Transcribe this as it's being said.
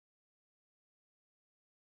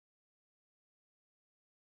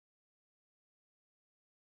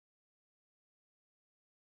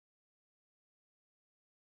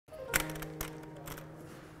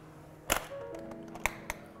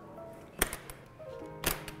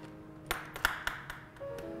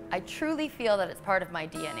I truly feel that it's part of my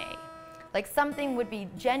DNA. Like something would be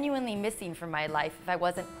genuinely missing from my life if I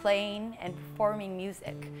wasn't playing and performing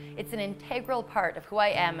music. It's an integral part of who I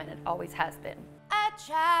am, and it always has been. I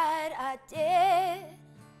tried, I did,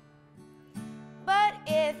 but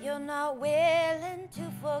if you're not willing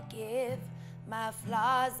to forgive my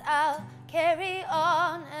flaws, I'll carry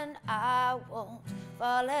on and I won't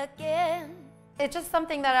fall again. It's just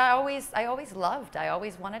something that I always loved. I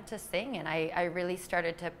always wanted to sing, and I really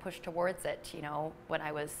started to push towards it, you know, when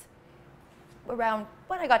I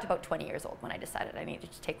got to about 20 years old, when I decided I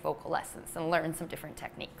needed to take vocal lessons and learn some different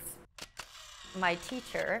techniques. My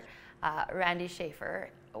teacher, Randy Schaefer,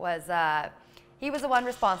 he was the one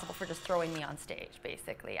responsible for just throwing me on stage,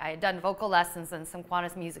 basically. I had done vocal lessons and some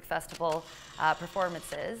Kiwanis Music Festival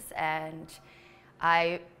performances, and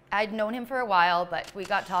I'd known him for a while, but we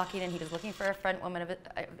got talking and he was looking for a front woman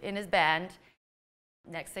in his band.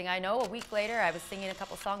 Next thing I know, a week later, I was singing a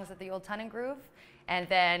couple songs at the Old Ton and Groove, and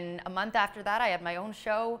then a month after that, I had my own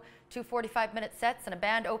show, 2 45-minute sets and a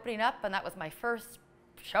band opening up, and that was my first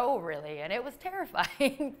show, really, and it was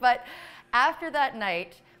terrifying. But after that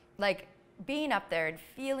night, like, being up there and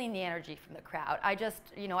feeling the energy from the crowd, I just,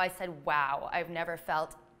 you know, I said, wow, I've never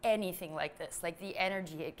felt anything like this, like the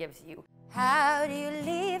energy it gives you. How do you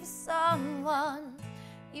leave someone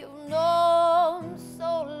you've known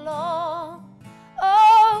so long?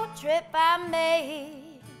 Oh, trip I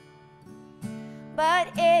made. But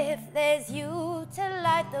if there's you to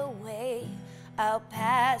light the way, I'll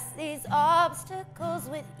pass these obstacles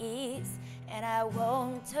with ease, and I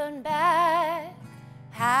won't turn back.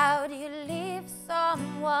 How do you leave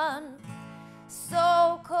someone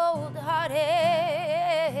so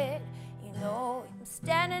cold-hearted? You know, I'm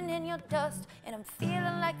standing in your dust, and I'm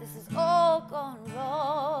feeling like this is all gone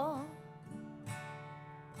wrong.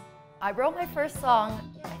 I wrote my first song,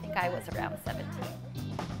 I think I was around 17.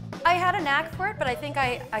 I had a knack for it, but I think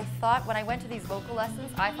I thought when I went to these vocal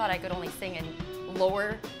lessons, I thought I could only sing in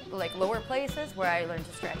lower places, where I learned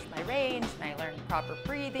to stretch my range, and I learned proper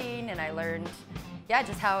breathing, and I learned, yeah,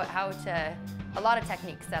 just how to, a lot of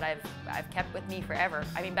techniques that I've kept with me forever.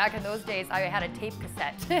 I mean, back in those days, I had a tape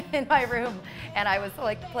cassette in my room, and I was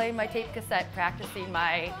like playing my tape cassette, practicing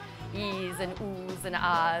my E's and oohs and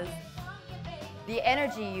ahs. The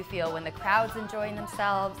energy you feel when the crowd's enjoying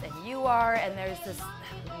themselves and you are, and there's this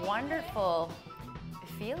wonderful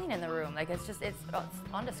feeling in the room. Like, it's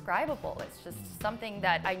undescribable. It's just something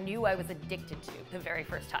that I knew I was addicted to the very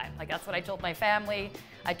first time. Like, that's what I told my family.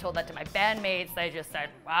 I told that to my bandmates. I just said,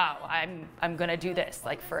 wow, I'm gonna do this,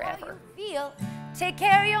 like, forever. Feel. Take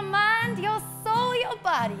care of your mind, your soul, your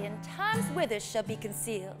body, and time's wither shall be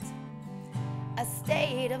concealed. A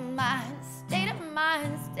state of mind, stay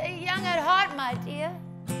young at heart, my dear.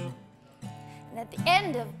 And at the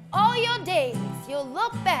end of all your days, you'll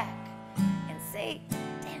look back and say,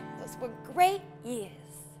 damn, those were great years.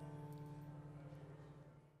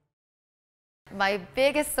 My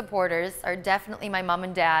biggest supporters are definitely my mom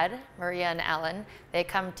and dad, Maria and Alan. They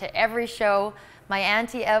come to every show. My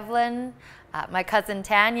Auntie Evelyn, my cousin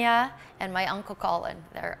Tanya, and my Uncle Colin.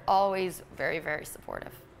 They're always very, very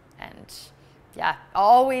supportive. And yeah,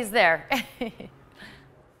 always there.